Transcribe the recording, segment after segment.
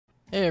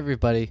Hey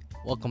everybody,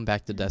 welcome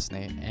back to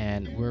Destiny,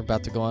 and we're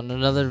about to go on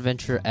another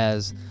adventure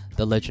as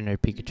the Legendary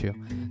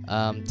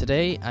Pikachu.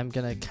 Today I'm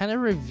gonna kind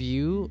of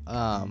review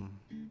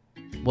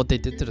what they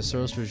did to the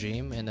Suros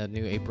regime in a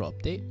new April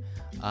update.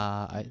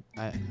 I'm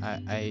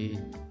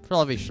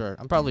probably sure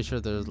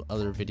there's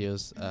other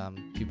videos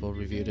people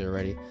reviewed it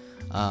already,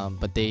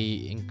 but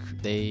they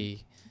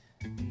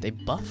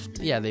buffed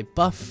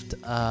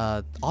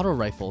auto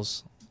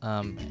rifles,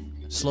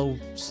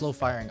 slow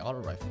firing auto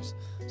rifles.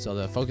 So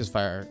the focus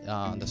fire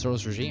on the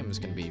Suros regime is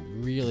going to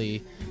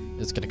be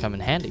it's going to come in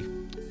handy.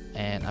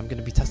 And I'm going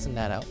to be testing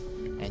that out.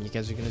 And you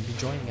guys are going to be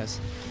joining us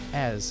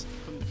as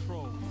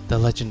the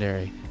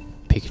Legendary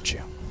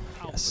Pikachu.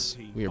 Yes,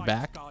 we are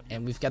back.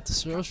 And we've got the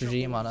Suros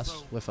regime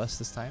with us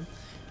this time.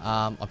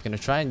 I'm going to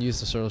try and use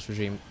the Suros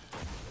regime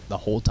the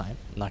whole time.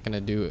 I'm not going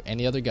to do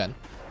any other gun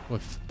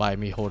by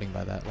me holding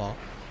by that wall.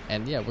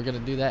 And yeah, we're going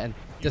to do that. And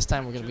this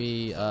time we're going to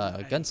be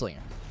a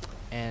gunslinger.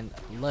 And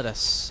let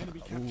us,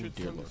 ooh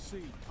dear lord,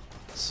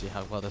 let's see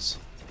how well this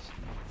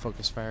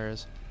focus fire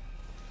is.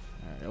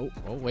 Alright,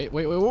 oh wait,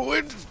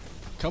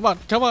 come on,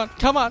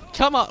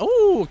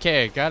 ooh,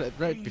 okay, got it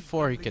right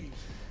before he could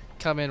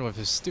come in with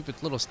his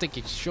stupid little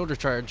stinky shoulder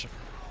charge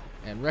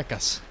and wreck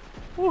us.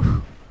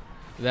 Whew.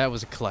 That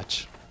was a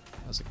clutch.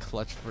 That was a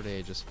clutch for the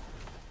ages.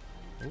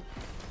 Ooh.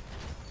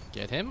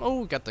 Get him,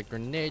 oh, got the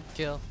grenade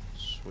kill,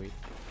 sweet.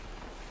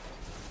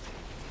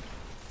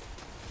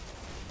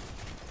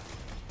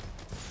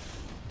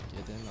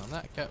 Get in on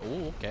that guy.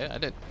 Oh, okay, I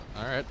did.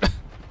 Alright.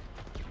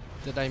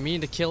 Did I mean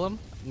to kill him?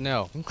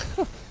 No.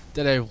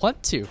 Did I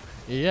want to?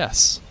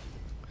 Yes.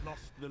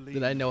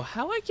 Did I know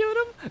how I killed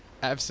him?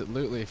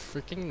 Absolutely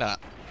freaking not.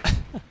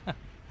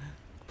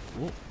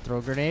 Ooh, throw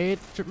a grenade,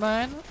 trip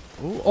mine.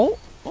 Ooh, oh.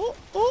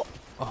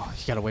 Oh,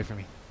 he got away from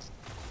me.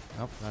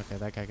 Oh, okay,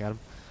 that guy got him.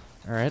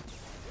 Alright.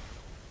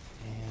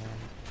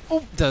 And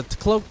oh, the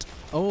cloaked.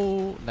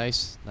 Oh,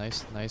 nice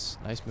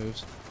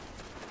moves.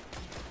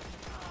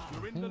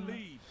 You're in the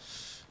lead.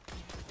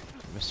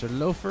 Mr.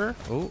 Loafer.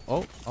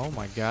 Oh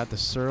my god, the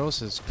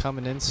Suros is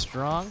coming in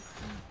strong.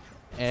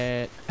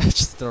 And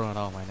just throwing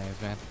all my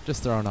names, man.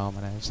 Just throwing all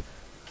my names.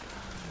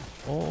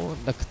 Oh,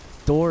 the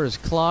door is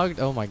clogged.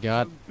 Oh my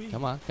god.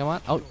 Come on.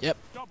 Oh, yep.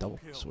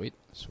 Double. Sweet.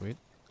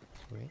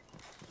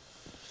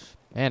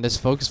 Man, this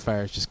focus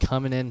fire is just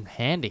coming in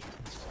handy.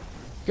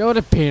 Go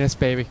to penis,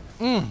 baby.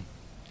 Come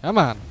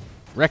on.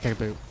 Wreck a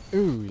boot.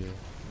 Ooh, yeah.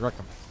 Wreck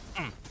him.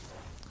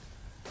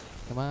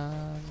 Come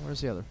on.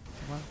 Where's the other?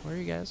 Come on, where are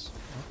you guys?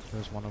 Oh,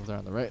 there's one over there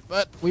on the right,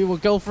 but we will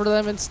go for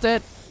them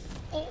instead.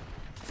 Oh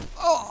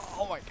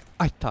my god.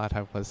 I thought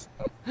I was.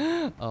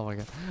 Oh my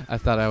god. I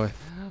thought I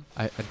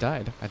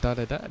died. I thought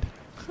I died.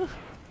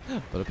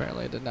 But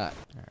apparently I did not.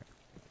 Alright.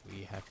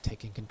 We have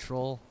taken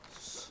control.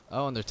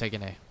 Oh, and they're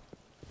taking A.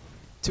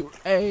 To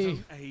A.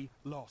 Zone A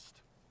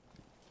lost.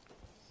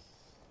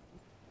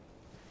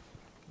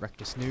 Wreck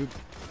this noob.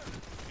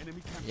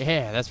 Enemy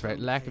Yeah, that's right.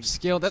 Lack of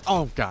skill.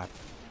 Oh god.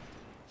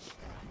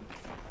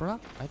 Bruh,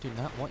 I do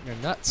not want your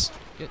nuts.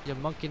 Get your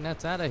monkey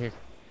nuts out of here.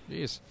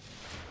 Jeez.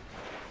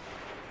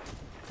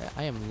 Yeah,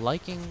 I am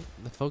liking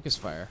the focus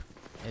fire.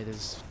 It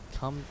has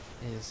come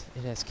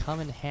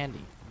in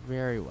handy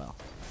very well.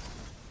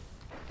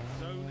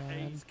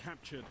 And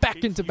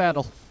back into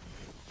battle.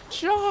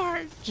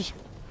 Charge!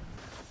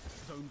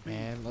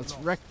 And let's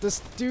wreck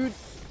this dude.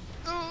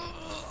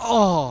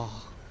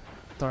 Oh,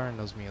 darn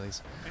those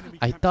melees.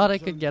 I thought I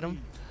could get him.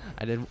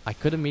 I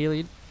could have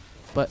meleeed.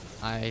 But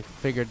I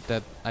figured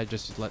that I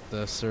just let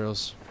the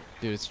Suros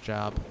do its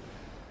job.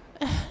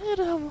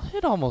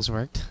 It almost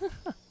worked.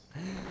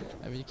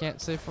 I mean, you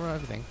can't say for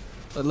everything.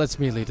 But let's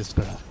melee this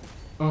guy.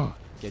 Oh,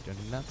 get your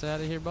nuts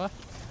out of here, boy.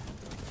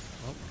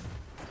 Oh.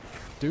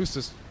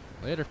 Deuces.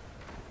 Later.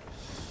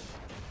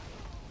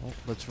 Oh,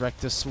 let's wreck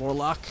this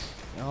Warlock.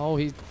 Oh,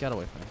 he got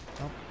away from me.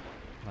 Oh.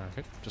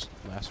 Alright, just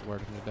last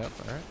word of no doubt.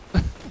 Alright.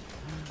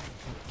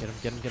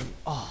 Get him.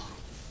 Oh.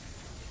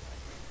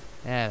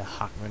 And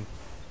Hawkman.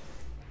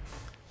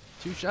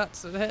 2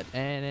 shots to the head,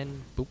 and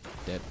then boop,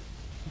 dead.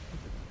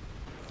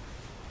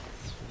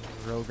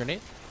 Throw a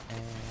grenade,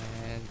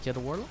 and kill a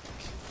Warlock.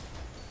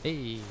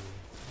 Hey,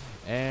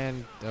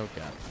 and oh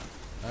god,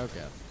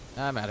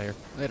 I'm out of here.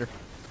 Later.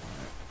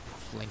 Right.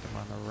 Flank him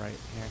on the right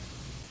here,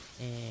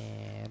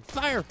 and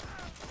fire.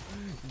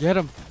 Get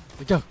him.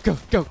 Go.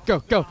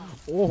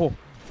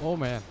 Oh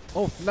man.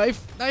 Oh,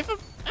 knife him.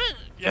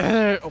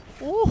 Yeah.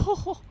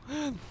 Oh.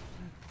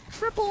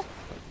 Triple.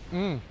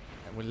 And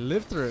we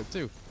lived through it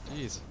too.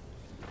 Jeez.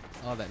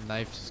 Oh, that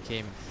knife just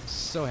came in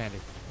so handy.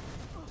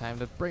 Time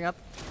to bring up.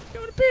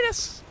 Go to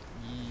penis!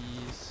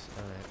 Yes.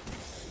 Alright.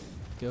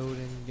 Go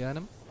and gun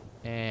him.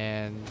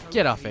 And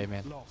get off A,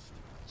 man.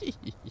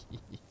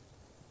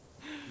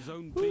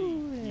 Zone B.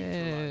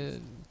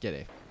 And get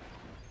A.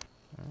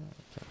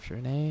 Capture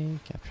an A.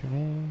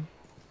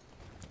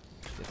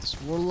 Get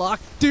this Warlock.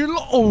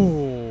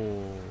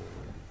 Oh!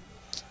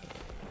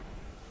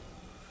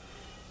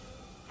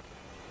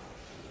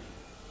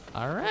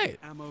 Alright.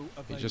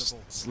 He just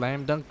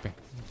slam dunked me.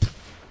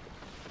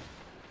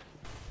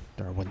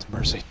 Darwin's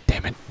mercy.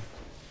 Damn it.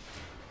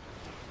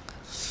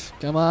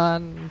 Come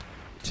on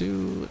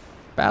to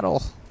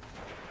battle.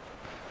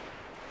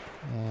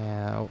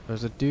 Yeah, oh,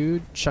 there's a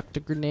dude. Chucked a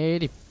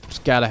grenade. He's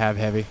gotta have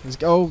heavy. Let's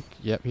go.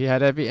 Yep, he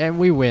had heavy, and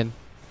we win.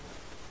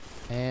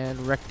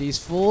 And wreck these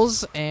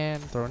fools,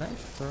 and throw a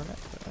knife. Throw a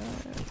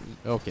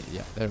knife. Okay,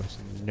 yeah, there was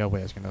no way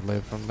I was gonna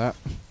live from that.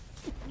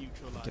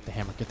 Get the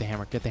hammer. Get the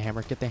hammer. Get the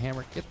hammer. Get the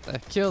hammer. Get the.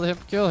 Kill him.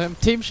 Kill him.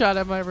 Team shot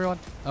him, everyone.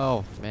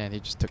 Oh man, he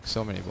just took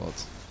so many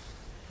bullets.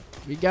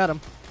 We got him.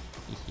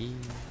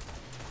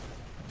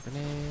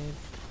 Grenade.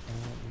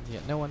 And yeah,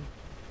 no one.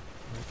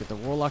 Get the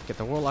warlock. Get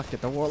the warlock.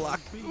 Get the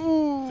warlock.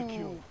 Ooh.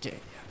 Okay.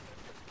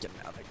 Getting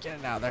out there.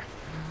 Getting out there.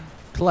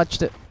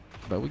 Clutched it,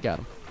 but we got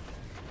him.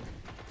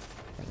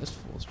 And this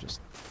fool's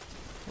just.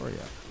 Where are you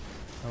at?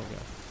 Oh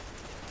god.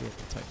 Get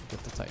the Titan.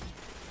 Get the Titan.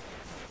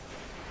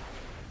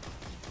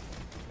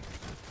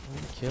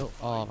 Kill.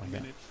 Oh my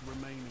god.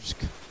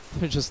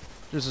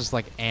 There's just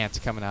like ants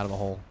coming out of a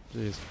hole.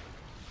 Jeez.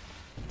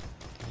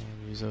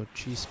 And use a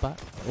cheese spot.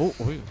 Oh,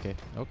 okay.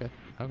 Okay.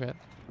 Okay.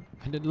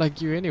 I didn't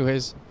like you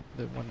anyways.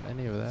 Didn't want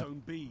any of that.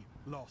 Zone B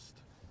lost.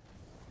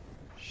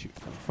 Shoot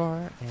from far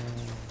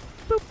and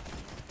boop.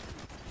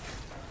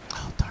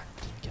 Oh darn,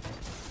 didn't get it.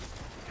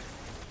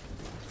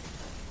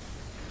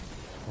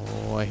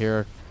 Oh, I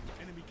hear.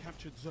 Enemy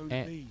captured zone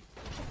B.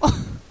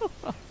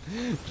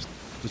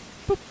 just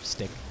boop,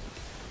 stick.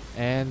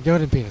 And go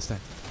to penis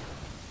time.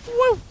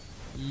 Woo!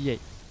 Yay.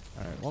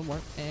 Alright, one more.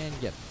 And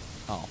get it.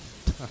 Oh.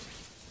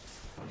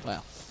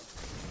 Well.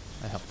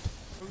 I helped.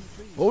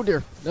 Oh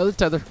dear. Another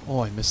tether.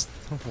 Oh, I missed.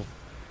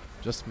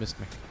 Just missed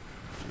me.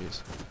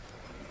 Jeez.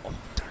 Oh,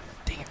 darn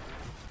it. Dang it.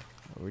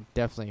 We're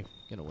definitely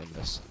gonna win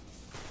this.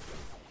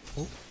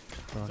 Oh.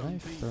 Throw a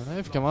knife. Throw a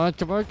knife. Come on.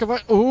 Come on. Come on.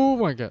 Oh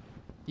my god.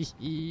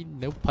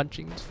 No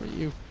punchings for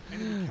you.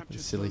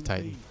 Silly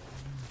Titan.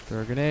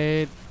 Throw a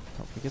grenade.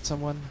 Hope we get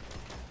someone.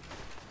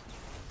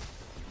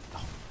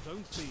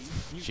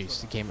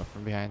 Jeez, he came up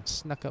from behind.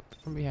 Snuck up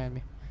from behind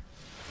me.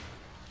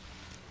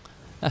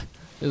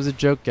 It was a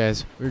joke,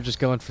 guys. We were just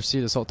going for C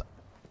this whole time.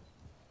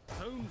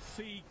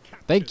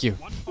 Thank you.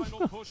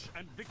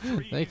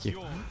 Thank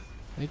you.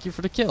 Thank you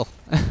for the kill.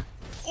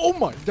 Oh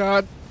my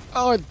god.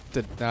 Oh,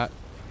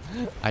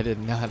 I did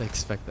not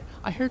expect that.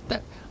 I heard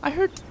the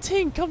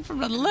ting come from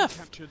the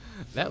left.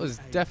 That was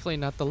definitely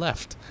not the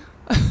left.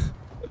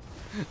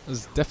 It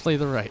was definitely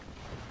the right.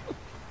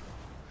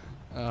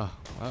 Oh,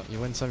 well, you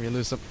win some, you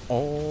lose some.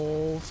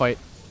 Oh, fight.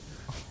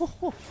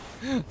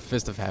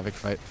 Fist of Havoc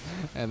fight.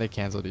 And they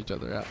canceled each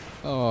other out.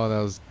 Oh,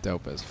 that was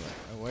dope as fuck.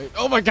 Oh, wait.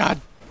 Oh my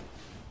god!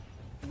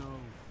 No,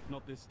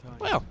 not this time.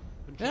 Well,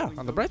 yeah,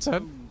 on the bright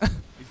side.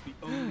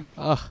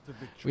 Oh,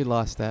 we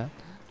lost that.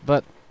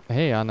 But,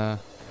 hey, on a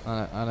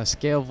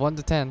scale of 1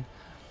 to 10,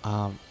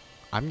 I'm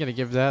going to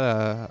give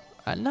that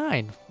a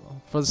 9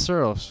 for the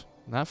Suros.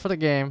 Not for the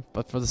game,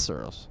 but for the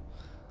Suros.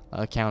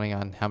 Counting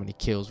on how many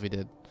kills we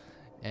did.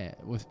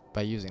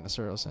 By using the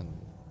Suros, and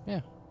yeah,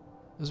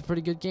 it was a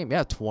pretty good game.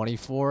 Yeah,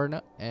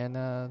 24 and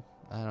I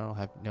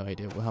have no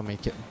idea how many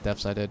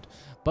deaths I did,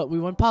 but we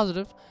went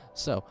positive,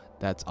 so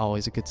that's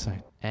always a good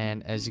sign.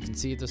 And as you can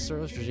see, the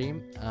Suros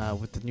regime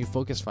with the new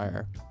focus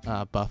fire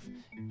buff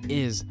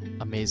is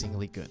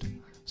amazingly good.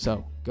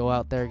 So go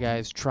out there,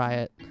 guys, try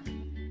it.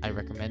 I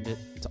recommend it.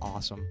 It's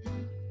awesome.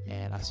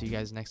 And I'll see you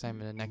guys next time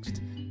in the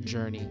next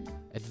journey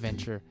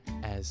adventure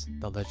as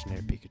the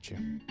Legendary Pikachu.